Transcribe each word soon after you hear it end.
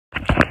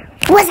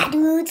What's up,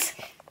 dudes?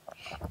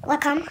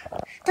 Welcome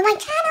to my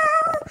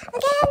channel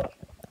again.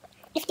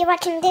 If you're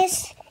watching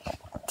this,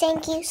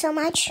 thank you so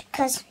much,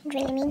 because it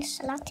really means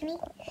a lot to me.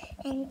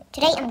 And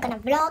today I'm gonna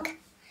vlog,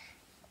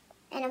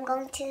 and I'm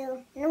going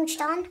to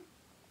nordstan.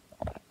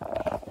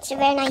 It's a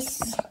very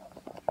nice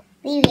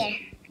view here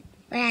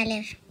where I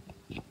live.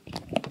 You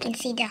can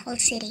see the whole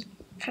city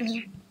from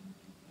here.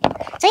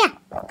 So yeah,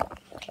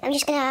 I'm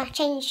just gonna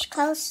change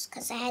clothes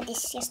because I had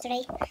this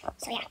yesterday.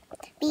 So yeah,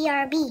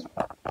 BRB.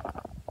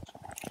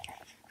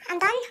 I'm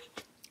done.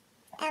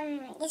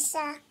 This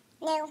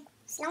new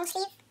long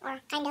sleeve, or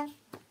kind of.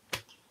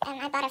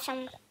 I bought it from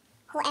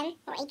H&M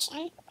or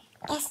H&M.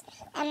 Yes.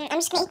 I'm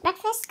just gonna eat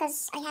breakfast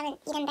because I haven't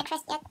eaten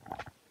breakfast yet.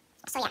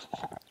 So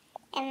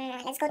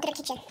yeah. Let's go to the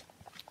kitchen.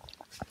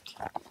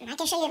 I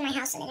can show you my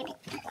house a little bit.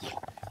 Yeah.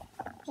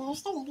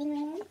 Here's the living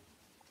room.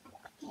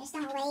 Here's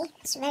the hallway.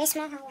 It's a very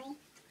small hallway.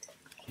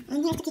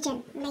 And here's the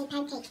kitchen. My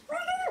pancake.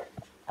 Woohoo!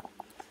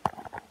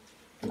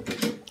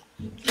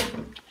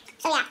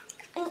 So yeah,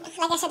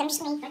 like I said, I'm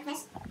just gonna eat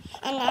breakfast.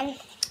 And I'm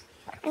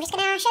just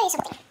gonna show you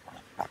something.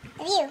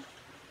 The view.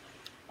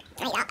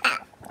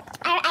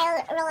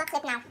 I'll roll a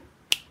clip now.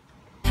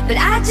 But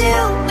I do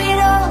it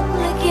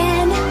all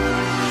again.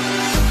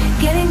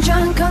 Getting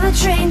drunk on the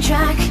train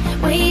track.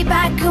 Way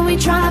back when we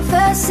tried our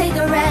first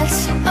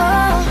cigarettes.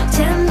 Oh,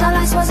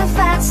 $10 was a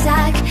fat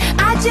stack.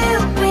 I do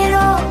it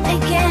all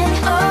again.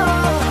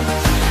 Oh,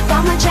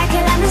 bought my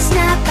jacket and a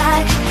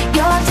snapback.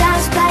 Your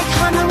dad's black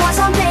Honda was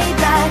on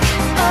Maybach.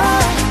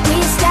 Oh,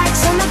 we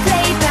stacks on the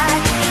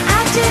playback. I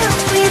do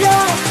it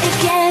all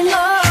again. Oh,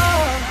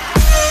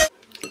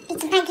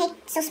 it's a pancake,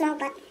 so small,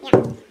 but yeah.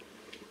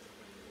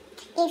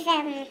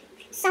 If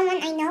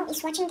someone I know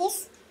is watching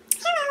this,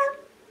 hello.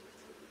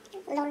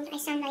 Lol, I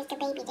sound like a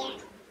baby there,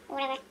 or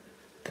whatever.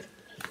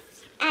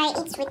 I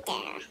eat with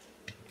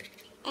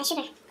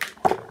sugar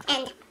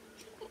and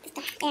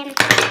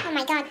oh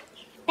my god,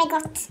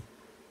 Bregott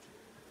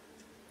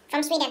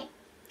from Sweden.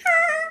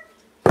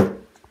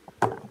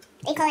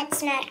 They call it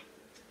smör.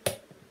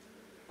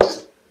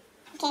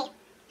 Okay,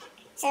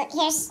 so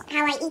here's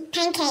how I eat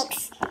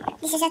pancakes.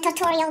 This is a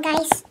tutorial,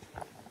 guys.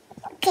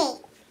 Okay,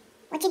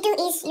 what you do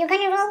is you're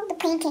gonna roll the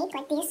pancake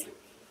like this.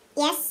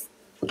 Yes.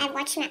 I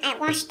washed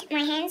my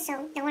hands, so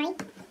don't worry.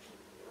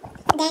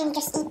 Then you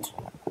just eat.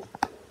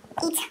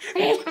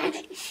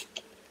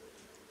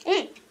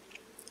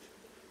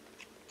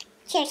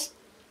 Cheers.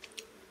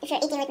 If you're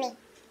eating with me.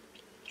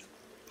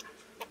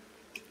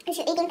 If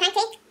you're eating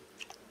pancake,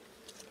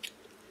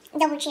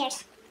 double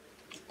cheers.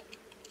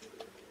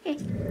 Yeah.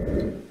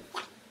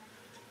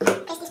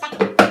 Place this back.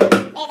 There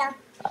you go.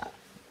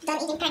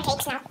 Done eating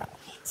pancakes now.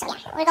 So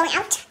yeah, we're going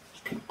out.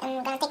 And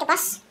we're gonna take a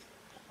bus.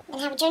 We're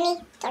gonna have a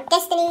journey to our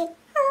destiny.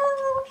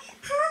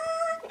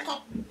 Okay.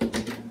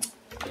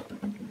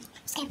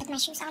 Just gonna put my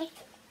shoes on.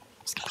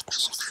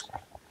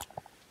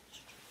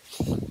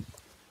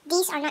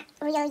 These are not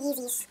real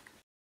Yeezys.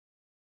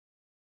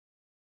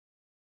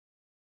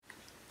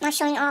 Not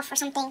showing off or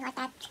something like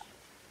that.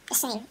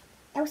 Just saying.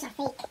 Those are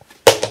fake.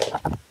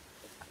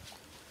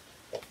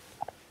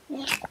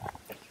 Yeah.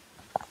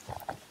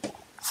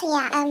 So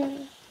yeah, I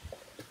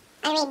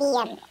maybe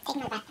take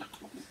my backpack.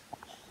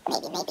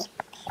 Maybe.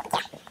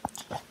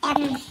 But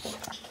yeah.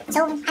 So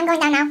I'm going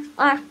down now,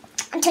 or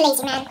I'm too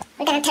lazy, man.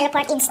 We're gonna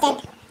teleport instead.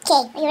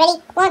 Okay, are you ready?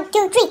 1,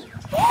 2, 3.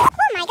 Oh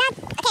my god.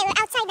 Okay,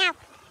 we're outside now.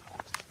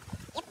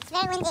 Yep, it's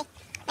very windy.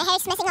 My hair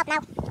is messing up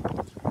now.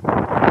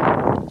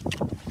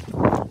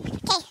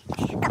 Okay,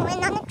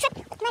 going on a trip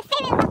with my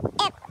favorite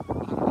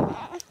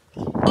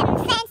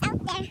friends out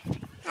there.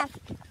 Oh,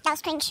 that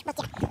was cringe, but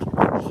yeah.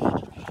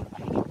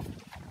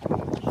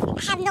 I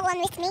have no one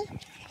with me.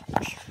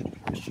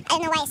 I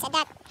don't know why I said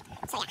that.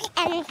 So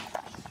yeah,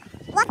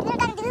 what we're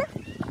gonna do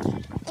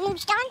in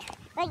nordstan,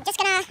 we're just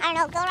gonna, I don't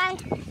know, go around,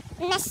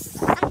 mess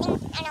something,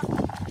 I don't know,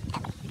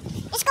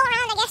 just go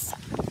around, I guess.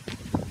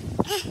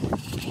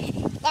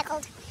 They're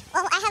cold.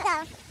 Well, I have a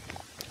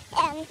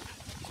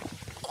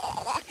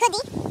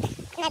hoodie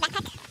in my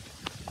backpack,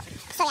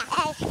 so yeah, I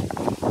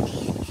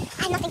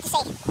have nothing to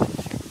say,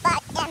 but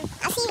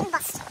I'll see you in the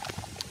bus.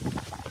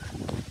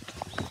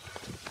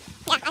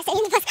 Yeah, I'll see you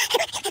in the bus.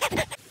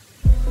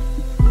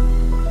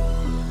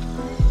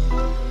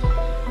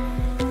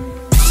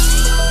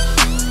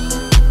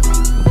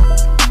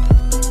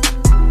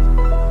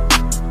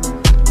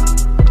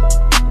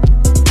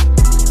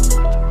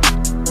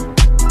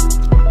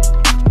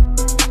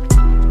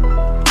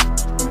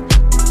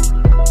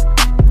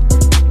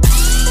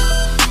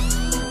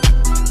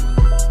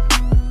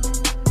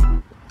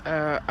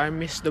 I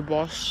missed the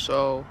bus,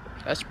 so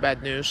that's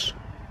bad news.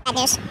 Bad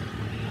news.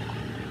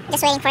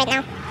 Just waiting for it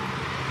now.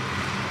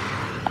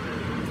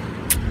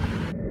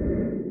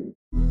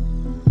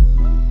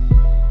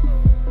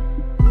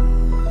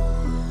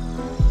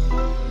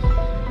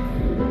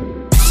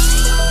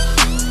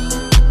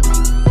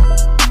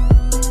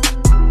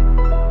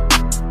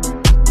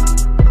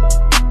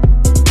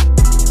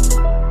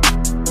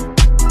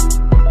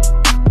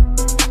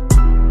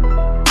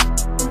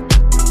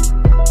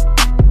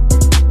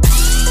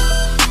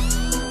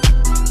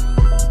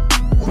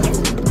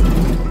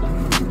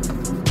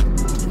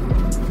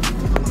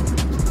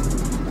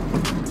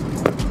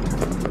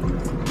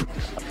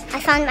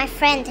 found my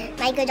friend,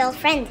 my good old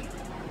friend.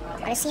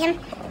 Wanna see him?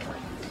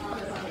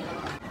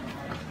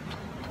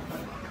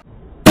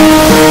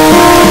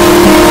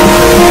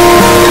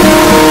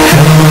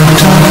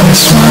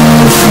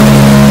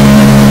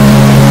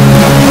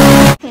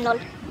 Lol.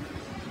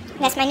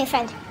 That's my new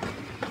friend.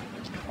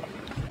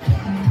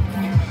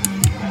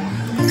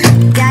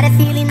 Got a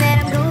feeling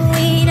that I'm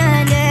going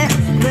under,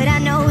 but I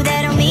know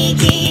that I'll make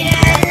it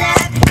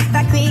alive if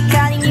I quit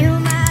calling you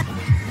my.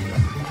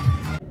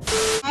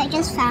 I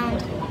just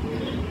found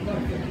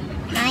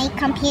my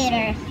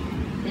computer.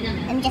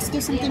 Let me just do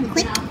something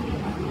quick.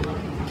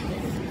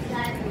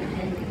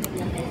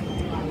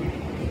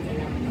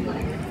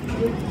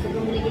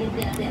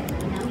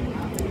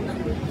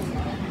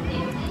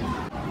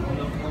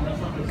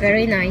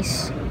 Very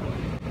nice.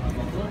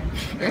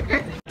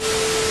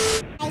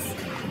 Nice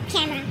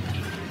camera.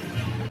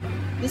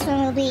 This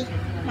one will be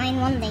mine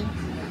one day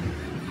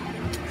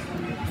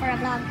for a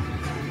vlog.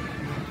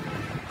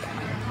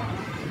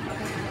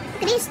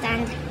 Look at this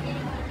stand.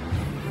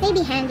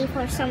 Maybe handy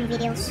for some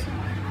videos.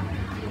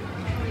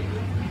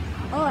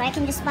 Or I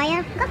can just buy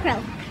a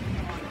GoPro,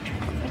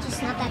 which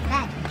is not that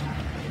bad.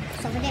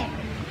 It's over there.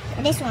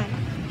 Or this one.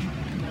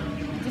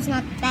 It's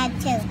not bad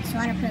too. It's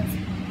waterproof.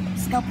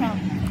 It's GoPro.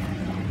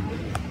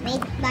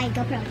 Made by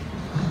GoPro.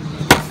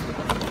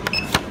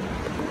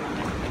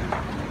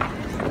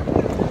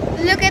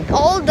 Look at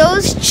all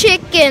those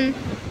chicken.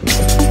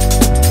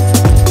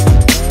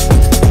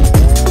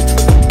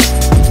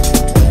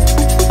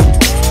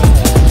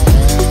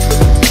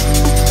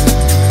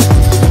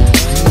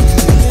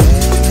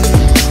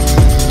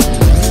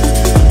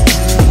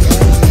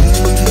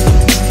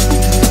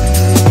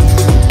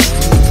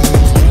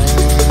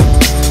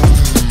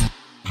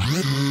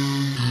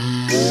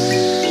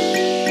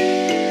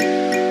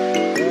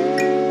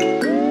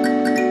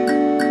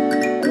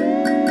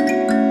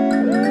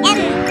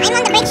 I'm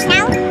on the bridge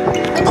now.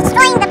 We're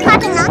destroying the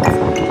parking lot. I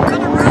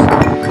don't know why.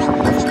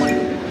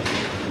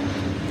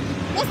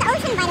 There's the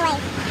ocean, by the way.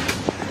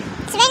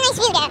 It's a very nice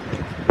view there.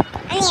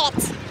 I'm near it.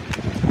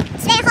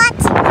 It's very hot.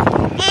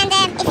 And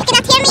if you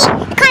cannot hear me,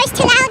 the car is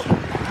too loud.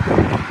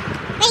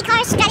 Many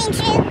cars driving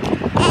through.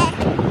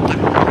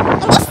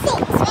 And this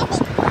thing is very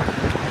big.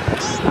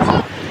 And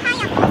we're high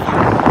up.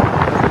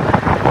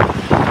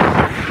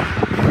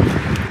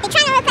 They're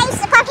trying to replace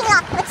the parking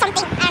lot with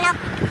something, I don't know.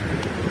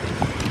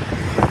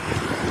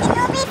 It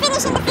will be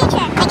finished in the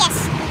future, I guess.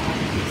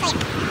 So yeah.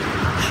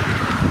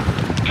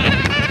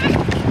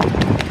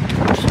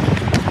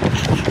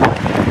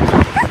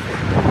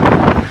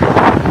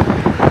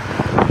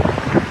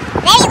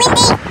 Very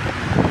windy.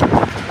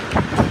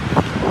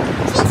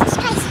 Jesus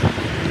Christ.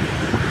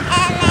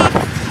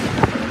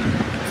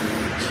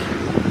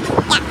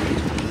 Yeah.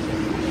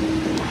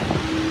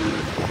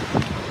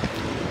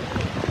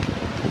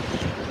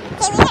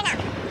 Okay, we're here now.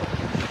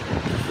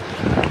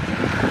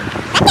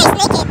 That guy's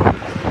naked.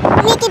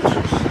 Naked.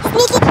 He's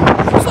naked.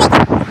 He's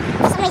naked.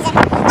 For some reason.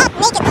 Not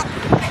naked, but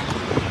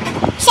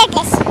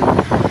shirtless.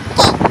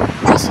 Okay.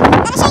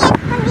 Let me show you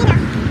one view now.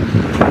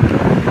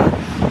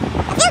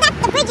 I feel that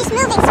the bridge is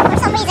moving for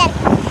some reason.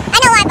 I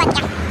know why, but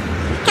yeah.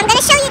 I'm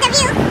gonna show you the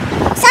view.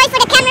 Sorry for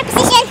the camera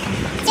position.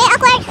 It's very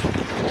awkward.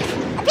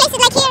 I place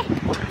it like here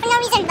for no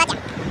reason, but yeah.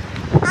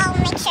 I'll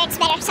make sure it's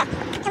better. So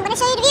I'm gonna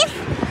show you the view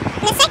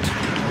in a sec.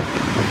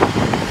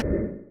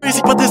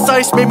 Crazy, but this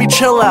ice made me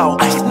chill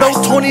out. No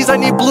 20s, I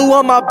need blue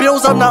on my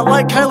bills. I'm not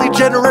like Kylie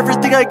Jenner,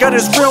 everything I got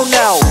is real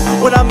now.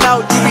 When I'm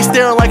out, you be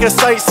staring like a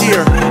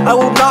sightseer. I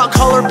will not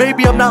call her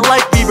baby, I'm not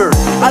like Bieber.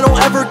 I don't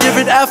ever give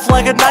an F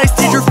like a nice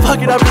teacher. Fuck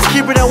it, I'm just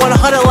keeping it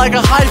 100 like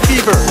a high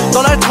fever.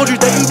 Thought I told you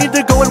that you need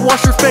to go and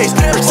wash your face.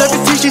 You're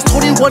 17, she's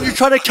 21, you're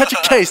trying to catch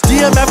a case.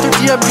 DM after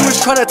DM, you was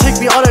trying to take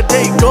me on a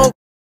date. Go.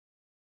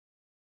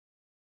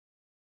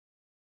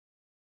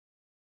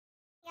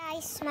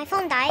 Guys, my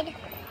phone died,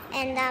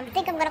 and I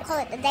think I'm gonna call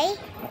it a day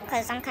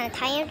because I'm kind of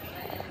tired.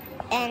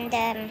 And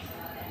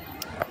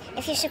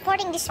if you're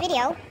supporting this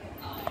video,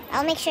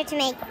 I'll make sure to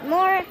make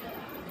more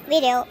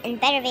video and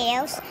better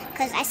videos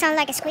because I sound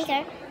like a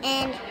squeaker,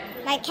 and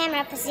my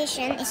camera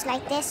position is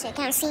like this, so you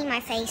can't see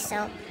my face.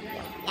 So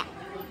yeah,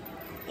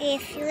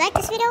 if you like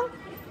this video,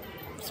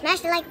 smash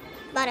the like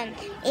button.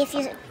 If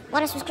you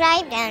want to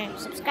subscribe, then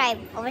subscribe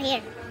over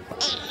here.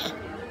 And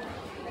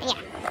yeah.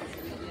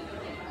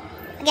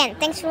 Again,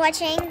 thanks for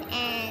watching,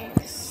 and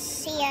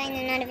see ya in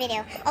another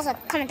video. Also,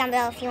 comment down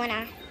below if you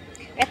wanna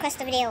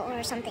request a video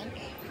or something.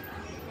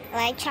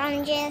 Like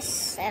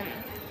challenges,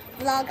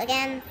 vlog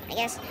again, I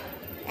guess,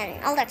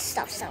 and all that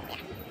stuff, so yeah.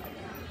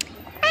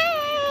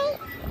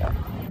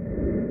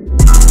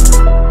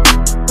 Bye!